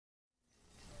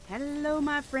Hello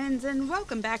my friends and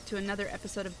welcome back to another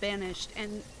episode of Banished,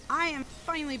 and I am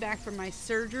finally back from my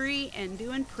surgery and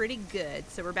doing pretty good.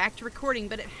 So we're back to recording,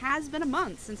 but it has been a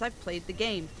month since I've played the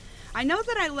game. I know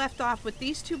that I left off with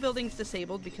these two buildings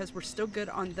disabled because we're still good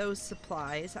on those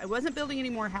supplies. I wasn't building any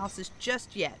more houses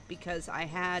just yet because I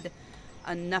had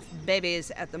enough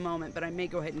babies at the moment, but I may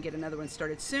go ahead and get another one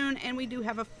started soon. And we do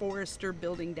have a forester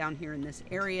building down here in this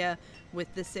area,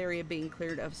 with this area being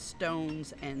cleared of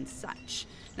stones and such.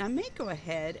 Now I may go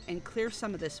ahead and clear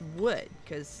some of this wood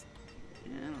because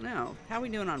I don't know, how are we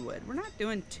doing on wood? We're not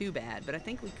doing too bad, but I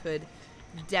think we could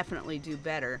definitely do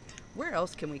better. Where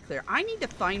else can we clear? I need to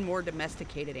find more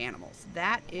domesticated animals,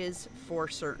 that is for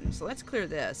certain. So let's clear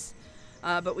this.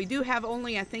 But we do have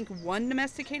only, I think, one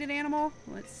domesticated animal.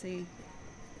 Let's see.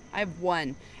 I have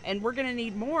one, and we're gonna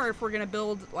need more if we're gonna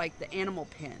build like the animal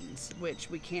pens, which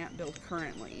we can't build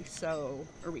currently. So,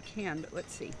 or we can, but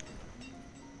let's see.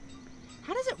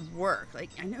 How does it work? Like,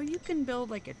 I know you can build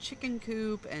like a chicken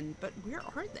coop, but where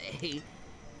are they?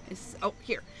 Oh,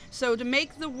 here. So to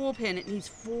make the wool pen, it needs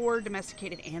 4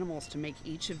 domesticated animals to make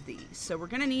each of these. So we're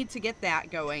gonna need to get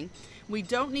that going. We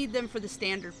don't need them for the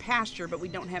standard pasture, but we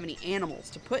don't have any animals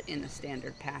to put in the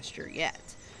standard pasture yet.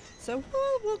 So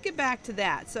we'll get back to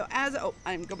that. So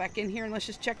I'm go back in here and let's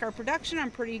just check our production. I'm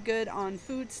pretty good on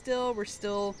food still. We're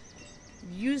still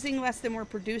using less than we're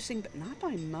producing, but not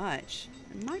by much.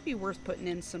 It might be worth putting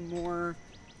in some more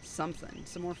some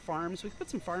more farms. We can put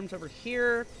some farms over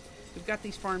here. We've got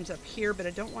these farms up here, but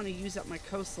I don't want to use up my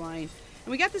coastline.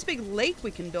 And we got this big lake we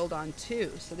can build on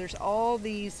too. So there's all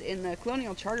these in the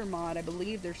Colonial Charter mod. I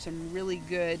believe there's some really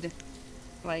good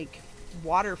like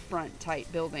waterfront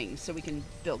type buildings, so we can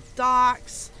build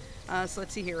docks. So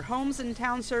let's see here, homes and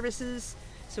town services.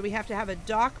 So we have to have a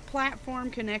dock platform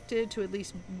connected to at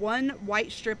least one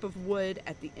white strip of wood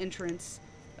at the entrance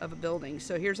of a building.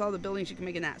 So here's all the buildings you can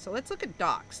make in that. So let's look at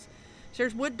docks. So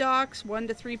there's wood docks, 1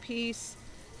 to 3 piece.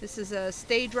 This is a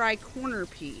stay dry corner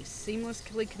piece.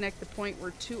 Seamlessly connect the point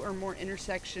where 2 or more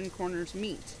intersection corners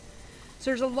meet.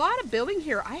 So there's a lot of building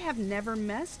here I have never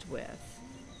messed with.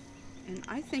 And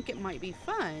I think it might be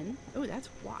fun. Oh, that's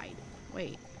wide.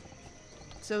 Wait.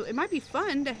 So it might be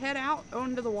fun to head out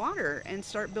onto the water and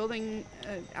start building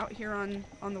out here on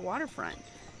the waterfront.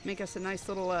 Make us a nice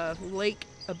little lake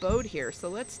abode here. So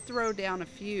let's throw down a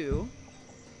few.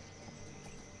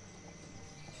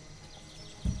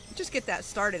 Just get that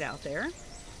started out there.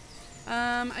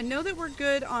 I know that we're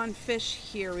good on fish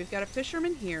here. We've got a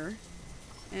fisherman here.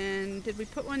 And did we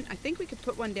put one? I think we could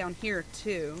put one down here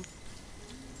too.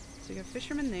 So we got a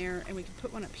fisherman there, and we can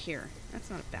put one up here. That's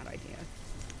not a bad idea.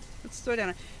 Let's throw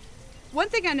down one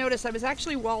thing I noticed, I was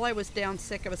actually, while I was down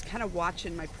sick, I was kind of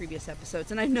watching my previous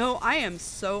episodes, and I know I am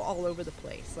so all over the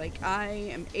place. Like, I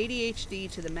am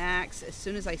ADHD to the max. As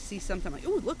soon as I see something, I'm like,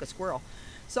 ooh, look, a squirrel.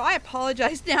 So I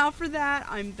apologize now for that.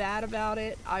 I'm bad about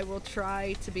it. I will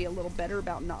try to be a little better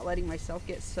about not letting myself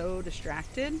get so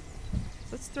distracted.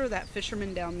 So let's throw that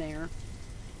fisherman down there.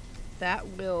 That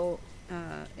will...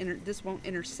 this won't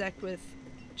intersect with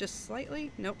just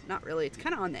slightly. Nope, not really. It's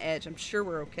kind of on the edge. I'm sure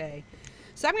we're okay.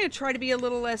 So I'm going to try to be a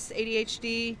little less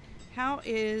ADHD.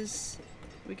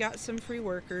 We got some free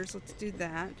workers. Let's do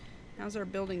that. How's our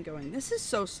building going? This is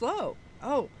so slow.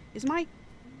 Oh,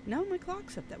 no, my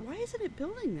clock's up. Why isn't it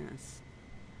building this?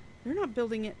 They're not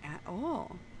building it at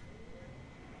all.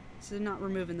 So they're not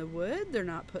removing the wood. They're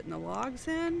not putting the logs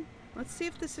in. Let's see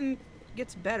if this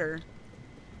gets better.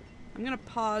 I'm going to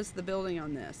pause the building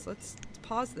on this. Let's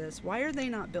pause this. Why are they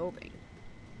not building?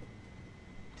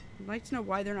 I'd like to know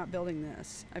why they're not building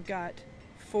this. I've got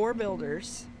 4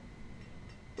 builders.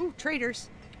 Ooh, traders.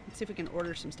 Let's see if we can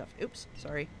order some stuff. Oops,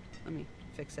 sorry. Let me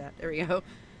fix that. There we go.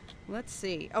 Let's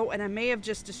see. Oh, and I may have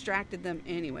just distracted them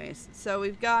anyways. So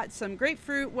we've got some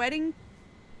grapefruit, wedding...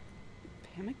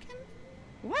 pemmican?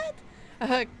 What?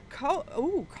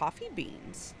 Coffee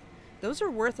beans. Those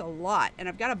are worth a lot, and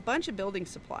I've got a bunch of building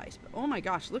supplies, but oh my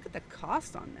gosh, look at the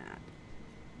cost on that.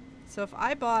 So if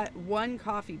I bought 1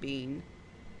 coffee bean,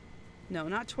 no,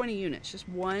 not 20 units, just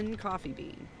 1 coffee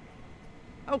bean.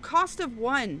 Oh, cost of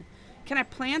 1. Can I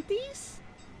plant these?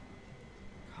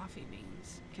 Coffee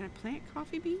beans. Can I plant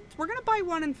coffee beans? We're going to buy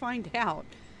 1 and find out.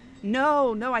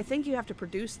 No, I think you have to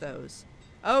produce those.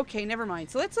 Okay, never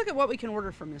mind. So let's look at what we can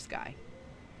order from this guy.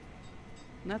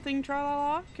 Nothing,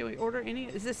 tra-la-la? Can we order any?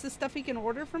 Is this the stuff we can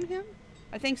order from him?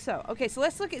 I think so. Okay, so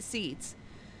let's look at seeds.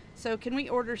 So can we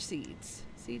order seeds?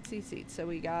 Seeds. So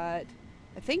we got...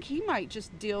 I think he might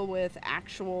just deal with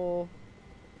actual,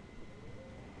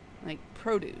 like,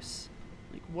 produce.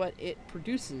 Like, what it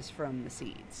produces from the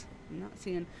seeds. I'm not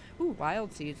seeing... Ooh,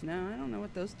 wild seeds. No, I don't know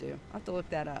what those do. I'll have to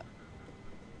look that up.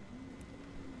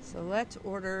 So let's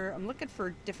order. I'm looking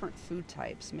for different food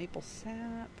types. Maple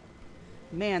sap.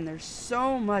 Man, there's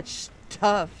so much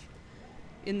stuff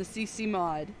in the CC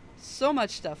mod. So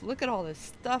much stuff. Look at all this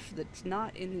stuff that's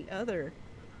not in the other.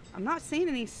 I'm not seeing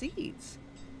any seeds.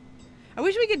 I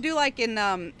wish we could do like in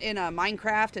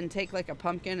Minecraft and take like a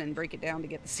pumpkin and break it down to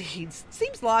get the seeds.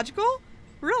 Seems logical,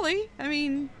 really. I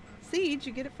mean, seeds,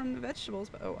 you get it from the vegetables,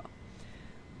 but oh well.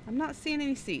 I'm not seeing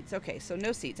any seeds. Okay, so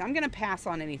no seeds. I'm going to pass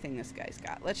on anything this guy's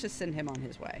got. Let's just send him on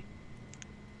his way.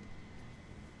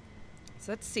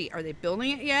 So let's see. Are they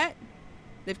building it yet?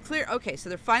 They've cleared. Okay, so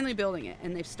they're finally building it.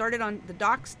 And they've started on the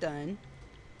dock's done.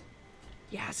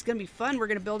 Yeah, it's going to be fun. We're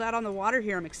going to build out on the water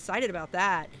here. I'm excited about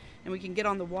that. And we can get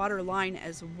on the water line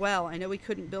as well. I know we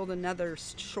couldn't build another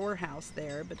shore house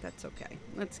there, but that's okay.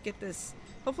 Let's get this.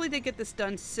 Hopefully they get this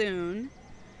done soon.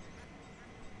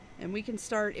 And we can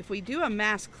start, if we do a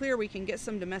mass clear, we can get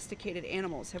some domesticated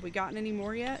animals. Have we gotten any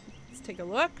more yet? Let's take a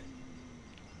look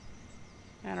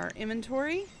at our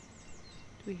inventory.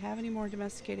 Do we have any more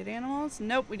domesticated animals?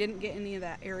 Nope, we didn't get any of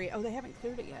that area. Oh, they haven't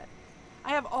cleared it yet.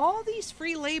 I have all these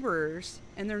free laborers,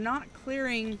 and they're not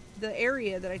clearing the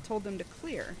area that I told them to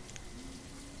clear.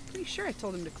 Pretty sure I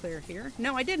told them to clear here.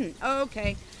 No, I didn't. Oh,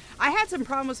 okay. I had some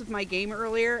problems with my game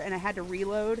earlier, and I had to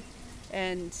reload.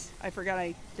 And I forgot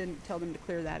I didn't tell them to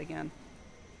clear that again.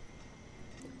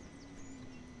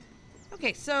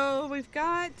 Okay, so we're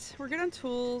good on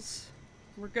tools.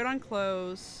 We're good on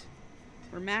clothes.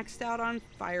 We're maxed out on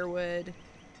firewood.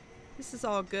 This is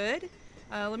all good.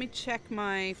 Let me check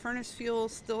my furnace fuel.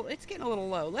 Still, it's getting a little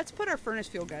low. Let's put our furnace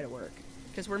fuel guy to work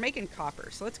because we're making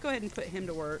copper. So let's go ahead and put him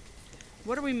to work.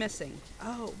 What are we missing?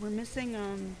 Oh, we're missing,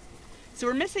 so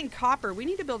we're missing copper. We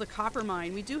need to build a copper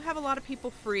mine. We do have a lot of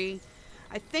people free.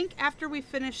 I think after we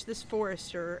finish this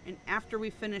forester and after we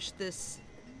finish this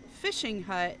fishing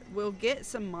hut, we'll get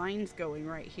some mines going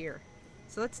right here.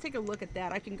 So let's take a look at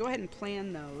that. I can go ahead and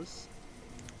plan those.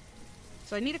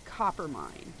 So I need a copper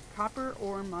mine, copper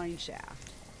ore mine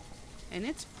shaft. And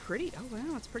it's pretty, oh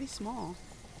wow, it's pretty small.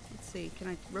 Let's see, can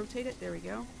I rotate it? There we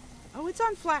go. Oh, it's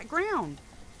on flat ground.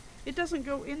 It doesn't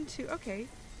go into, okay,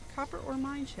 copper ore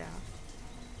mine shaft.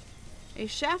 A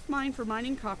shaft mine for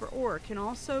mining copper ore can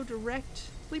also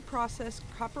directly process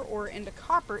copper ore into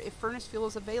copper if furnace fuel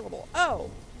is available.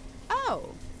 Oh,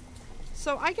 oh,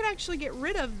 so I could actually get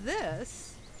rid of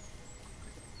this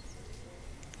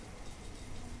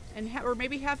and or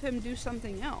maybe have him do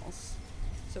something else.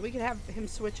 So we could have him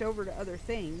switch over to other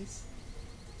things.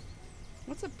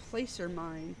 What's a placer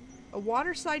mine? A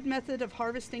waterside method of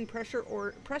harvesting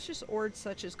precious ores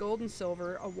such as gold and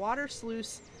silver. A water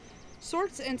sluice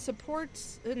sorts and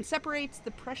separates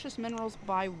the precious minerals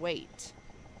by weight.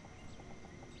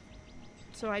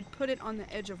 So I'd put it on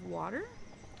the edge of water.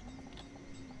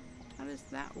 How does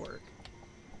that work?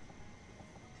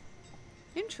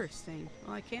 Interesting.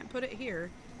 Well, I can't put it here.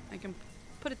 I can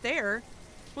put it there.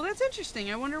 Well, that's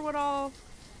interesting. I wonder what all...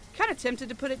 Kind of tempted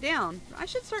to put it down. I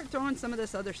should start throwing some of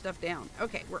this other stuff down.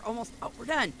 Okay, we're almost... Oh, we're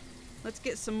done. Let's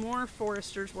get some more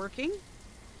foresters working.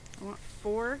 I want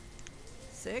 4,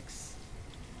 6...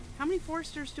 How many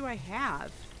foresters do I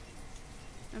have?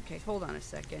 Okay, hold on a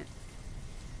second.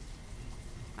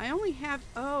 I only have,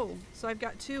 oh, so I've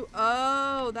got 2.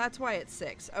 Oh, that's why it's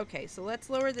 6. Okay, so let's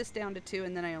lower this down to 2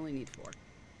 and then I only need 4.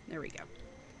 There we go.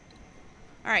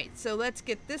 All right, so let's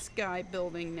get this guy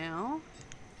building now.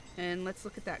 And let's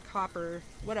look at that copper.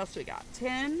 What else do we got?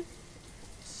 10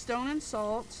 stone and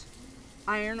salt,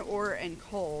 iron ore and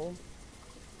coal.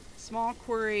 Small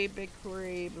quarry, big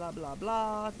quarry, blah, blah,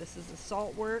 blah. This is the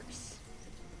salt works.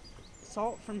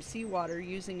 Salt from seawater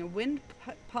using a wind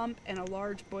pump and a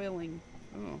large boiling.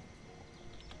 Oh.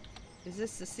 Is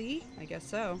this the sea? I guess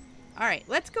so. All right,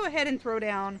 let's go ahead and throw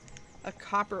down a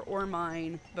copper ore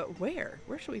mine. But where?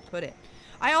 Where should we put it?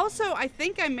 I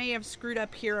think I may have screwed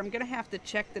up here. I'm going to have to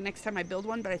check the next time I build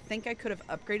one, but I think I could have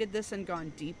upgraded this and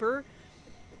gone deeper.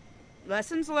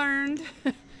 Lessons learned.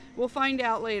 We'll find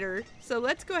out later. So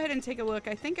let's go ahead and take a look.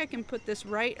 I think I can put this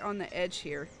right on the edge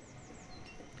here.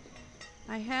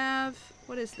 I have,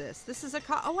 what is this? This is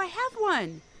oh, I have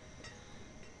one.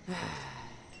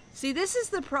 See, this is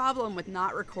the problem with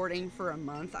not recording for a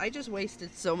month. I just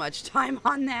wasted so much time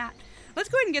on that. Let's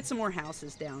go ahead and get some more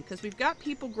houses down because we've got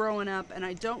people growing up and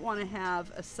I don't want to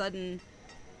have a sudden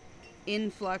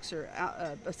influx or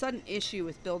a sudden issue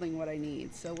with building what I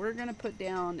need. So we're going to put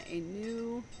down a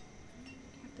new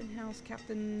Captain House,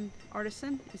 Captain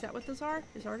Artisan. Is that what those are?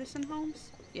 Is Artisan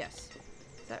homes? Yes.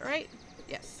 Is that right?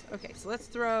 Yes. Okay, so let's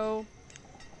throw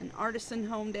an Artisan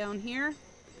home down here.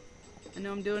 I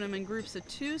know I'm doing them in groups of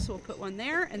 2, so we'll put one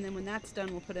there, and then when that's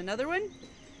done, we'll put another one.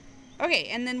 Okay,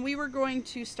 and then we were going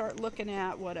to start looking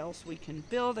at what else we can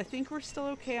build. I think we're still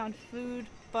okay on food,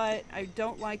 but I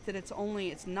don't like that it's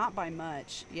not by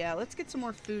much. Yeah, let's get some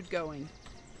more food going.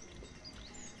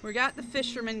 We got the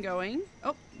fisherman going.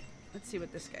 Oh, let's see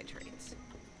what this guy trades.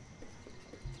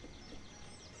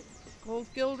 Gold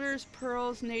guilders,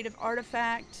 pearls, native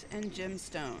artifact, and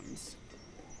gemstones.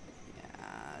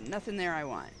 Yeah, nothing there I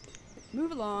want.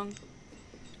 Move along.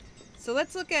 So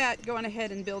let's look at going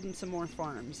ahead and building some more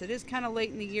farms. It is kind of late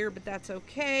in the year, but that's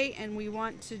okay. And we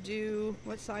want to do,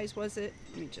 what size was it?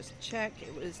 Let me just check.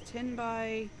 It was 10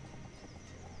 by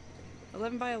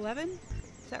 11 by 11?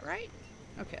 Is that right?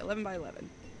 Okay, 11 by 11.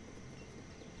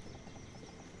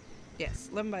 Yes,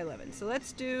 11 by 11. So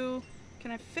let's do, can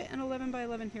I fit an 11 by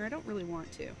 11 here? I don't really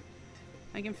want to.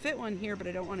 I can fit one here, but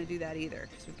I don't want to do that either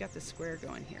because we've got the square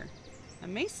going here. I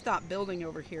may stop building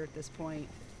over here at this point.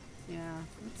 Yeah,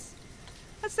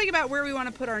 let's think about where we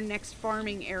want to put our next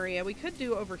farming area. We could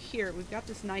do over here. We've got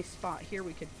this nice spot here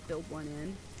we could build one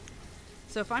in.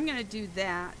 So if I'm going to do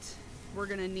that, we're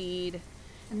going to need,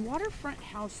 and waterfront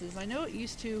houses. I know it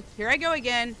used to, here I go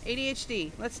again,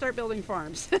 ADHD. Let's start building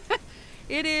farms.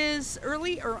 It is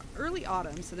early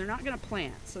autumn, so they're not going to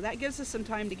plant. So that gives us some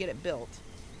time to get it built.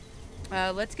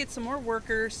 Let's get some more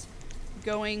workers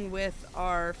going with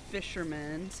our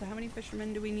fishermen. So how many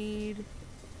fishermen do we need?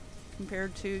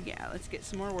 Compared to, yeah, let's get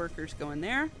some more workers going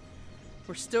there.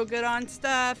 We're still good on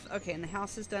stuff. Okay, and the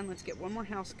house is done. Let's get one more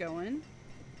house going.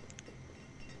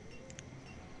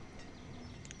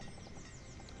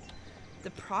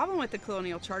 The problem with the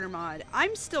Colonial Charter mod,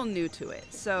 I'm still new to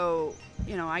it. So,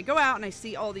 you know, I go out and I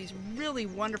see all these really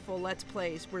wonderful Let's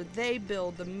Plays where they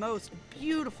build the most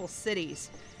beautiful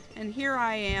cities. And here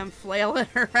I am flailing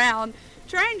around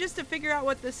trying just to figure out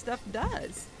what this stuff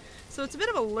does. So it's a bit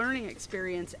of a learning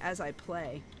experience as I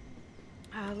play.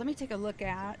 Let me take a look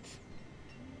at,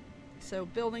 so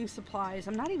building supplies.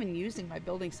 I'm not even using my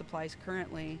building supplies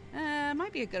currently. It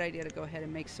might be a good idea to go ahead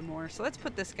and make some more. So let's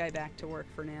put this guy back to work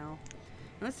for now.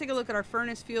 And let's take a look at our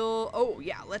furnace fuel. Oh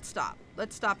yeah, let's stop.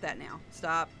 Let's stop that now.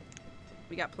 Stop.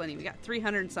 We got plenty. We got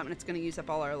 300 and something. It's going to use up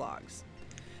all our logs.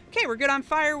 Okay, we're good on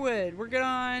firewood. We're good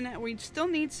on, we still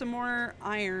need some more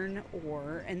iron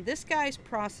ore. And this guy's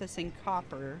processing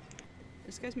copper.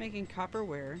 This guy's making copper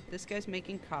ware. This guy's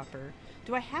making copper.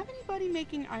 Do I have anybody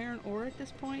making iron ore at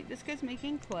this point? This guy's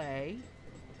making clay.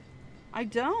 I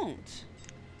don't.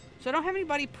 So I don't have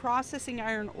anybody processing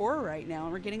iron ore right now,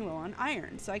 and we're getting low on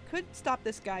iron. So I could stop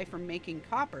this guy from making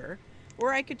copper,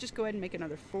 or I could just go ahead and make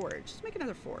another forge. Let's make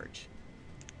another forge.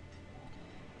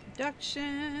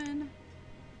 Production.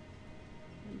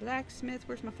 Blacksmith.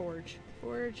 Where's my forge?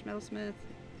 Forge, metalsmith,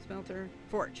 smelter,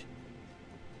 forge.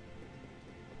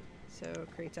 So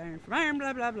creates iron from iron,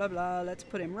 blah, blah, blah, blah. Let's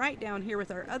put him right down here with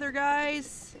our other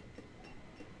guys.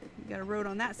 We got a road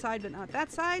on that side, but not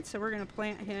that side. So we're going to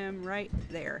plant him right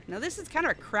there. Now this is kind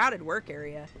of a crowded work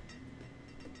area.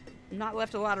 Not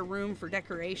left a lot of room for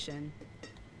decoration.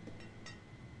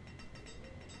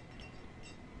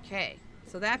 Okay,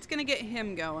 so that's going to get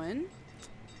him going.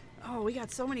 Oh, we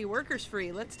got so many workers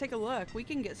free. Let's take a look. We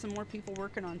can get some more people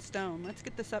working on stone. Let's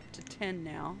get this up to 10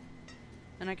 now.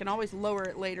 And I can always lower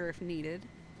it later if needed.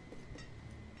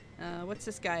 What's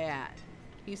this guy at?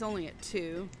 He's only at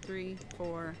 2, 3,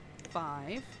 4,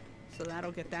 5. So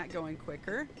that'll get that going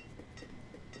quicker.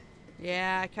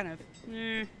 Yeah, I kind of...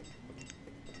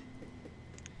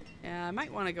 Yeah, I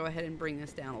might want to go ahead and bring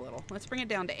this down a little. Let's bring it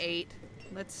down to 8.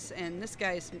 And this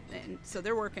guy's... And so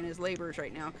they're working as laborers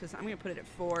right now because I'm going to put it at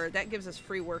 4. That gives us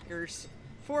free workers.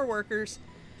 4 workers.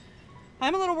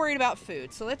 I'm a little worried about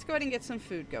food, so let's go ahead and get some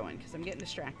food going because I'm getting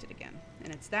distracted again.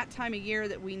 And it's that time of year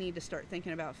that we need to start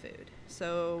thinking about food.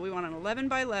 So we want an 11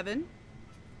 by 11.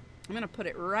 I'm going to put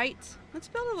it right. Let's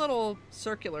build a little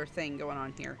circular thing going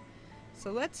on here.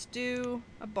 So let's do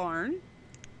a barn.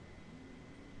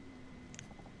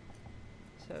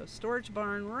 So storage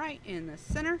barn right in the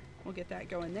center. We'll get that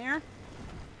going there.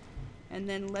 And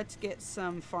then let's get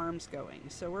some farms going.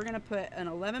 So we're going to put an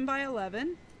 11 by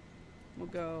 11. We'll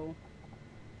go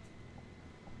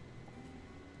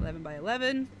 11 by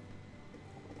 11.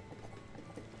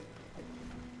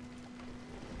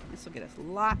 This will get us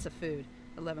lots of food.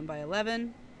 11 by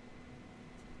 11.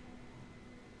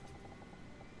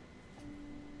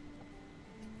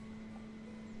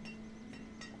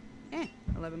 Eh,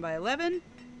 11 by 11.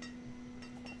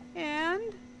 And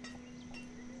it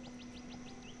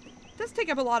does take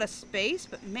up a lot of space,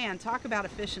 but man, talk about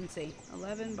efficiency.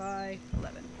 11 by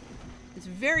 11. It's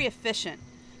very efficient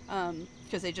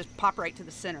because they just pop right to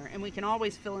the center, and we can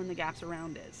always fill in the gaps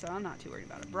around it, so I'm not too worried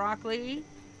about it. Broccoli,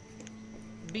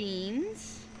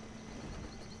 beans,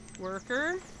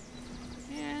 worker,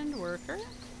 And worker.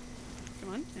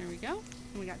 Come on, there we go.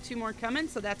 And we got 2 more coming,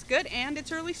 so that's good. And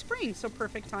it's early spring, so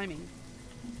perfect timing.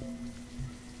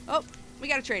 Oh, we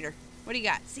got a trader. What do you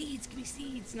got? Seeds, give me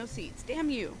seeds. No seeds. Damn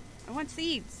you. I want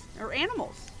seeds. Or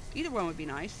animals. Either one would be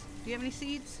nice. Do you have any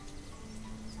seeds?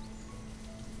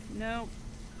 No.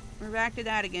 We're back to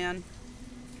that again.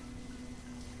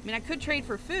 I mean, I could trade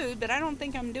for food, but I don't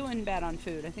think I'm doing bad on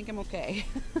food. I think I'm okay.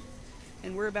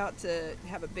 And we're about to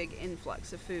have a big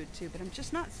influx of food too, but I'm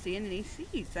just not seeing any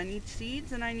seeds. I need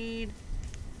seeds and I need...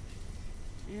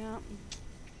 Yeah.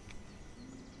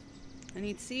 I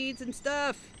need seeds and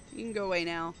stuff. You can go away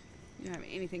now. You don't have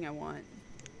anything I want.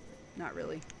 Not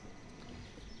really.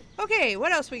 Okay,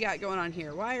 what else we got going on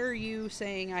here? Why are you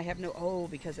saying I have no... Oh,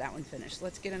 because that one finished.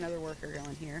 Let's get another worker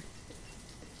going here.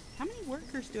 How many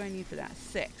workers do I need for that?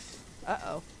 6.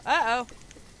 Uh-oh. Uh-oh.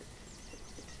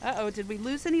 Uh-oh. Did we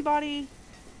lose anybody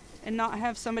and not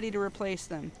have somebody to replace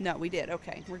them? No, we did.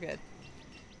 Okay, we're good.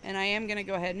 And I am going to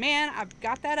go ahead. Man, I've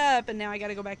got that up, and now I got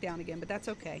to go back down again, but that's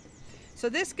okay. So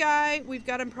this guy, we've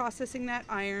got him processing that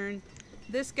iron.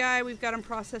 This guy, we've got him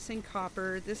processing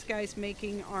copper. This guy's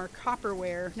making our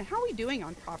copperware. Now, how are we doing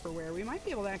on copperware? We might be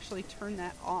able to actually turn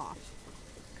that off.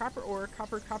 Copper ore,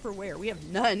 copperware. We have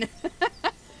none.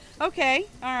 Okay,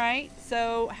 all right.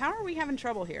 So how are we having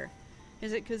trouble here?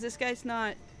 Is it because this guy's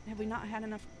not... Have we not had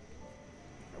enough...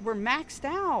 We're maxed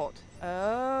out.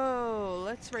 Oh,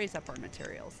 let's raise up our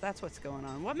materials. That's what's going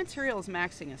on. What material is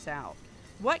maxing us out?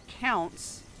 What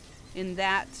counts in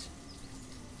that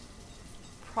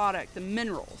product? The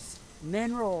minerals.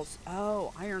 Minerals.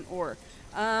 Oh, iron ore.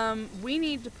 We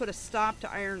need to put a stop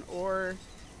to iron ore.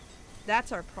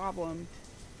 That's our problem.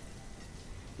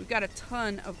 We've got a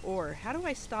ton of ore. How do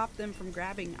I stop them from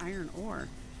grabbing iron ore?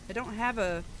 I don't have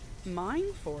a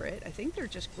mine for it. I think they're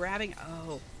just grabbing...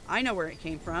 Oh, I know where it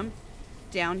came from.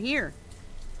 Down here.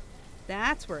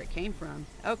 That's where it came from.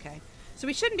 Okay. So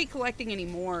we shouldn't be collecting any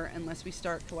more unless we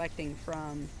start collecting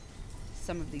from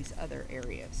some of these other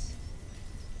areas.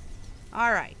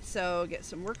 All right. So get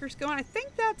some workers going. I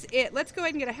think that's it. Let's go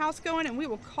ahead and get a house going, and we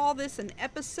will call this an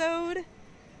episode.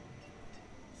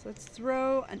 So let's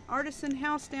throw an artisan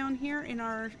house down here in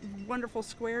our wonderful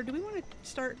square. Do we want to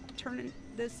start turning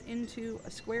this into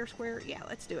a square? Yeah,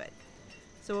 let's do it.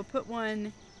 So we'll put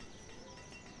one...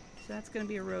 So that's going to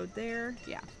be a road there.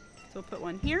 Yeah. So we'll put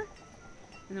one here.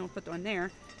 And then we'll put the one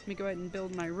there. Let me go ahead and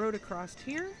build my road across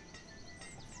here.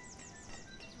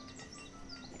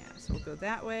 Yeah, so we'll go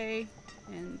that way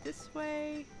and this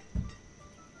way.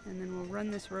 And then we'll run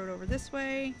this road over this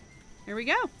way. There we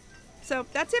go. So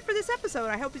that's it for this episode.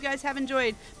 I hope you guys have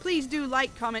enjoyed. Please do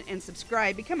like, comment, and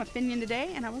subscribe. Become a Finian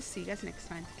today, and I will see you guys next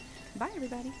time. Bye,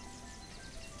 everybody.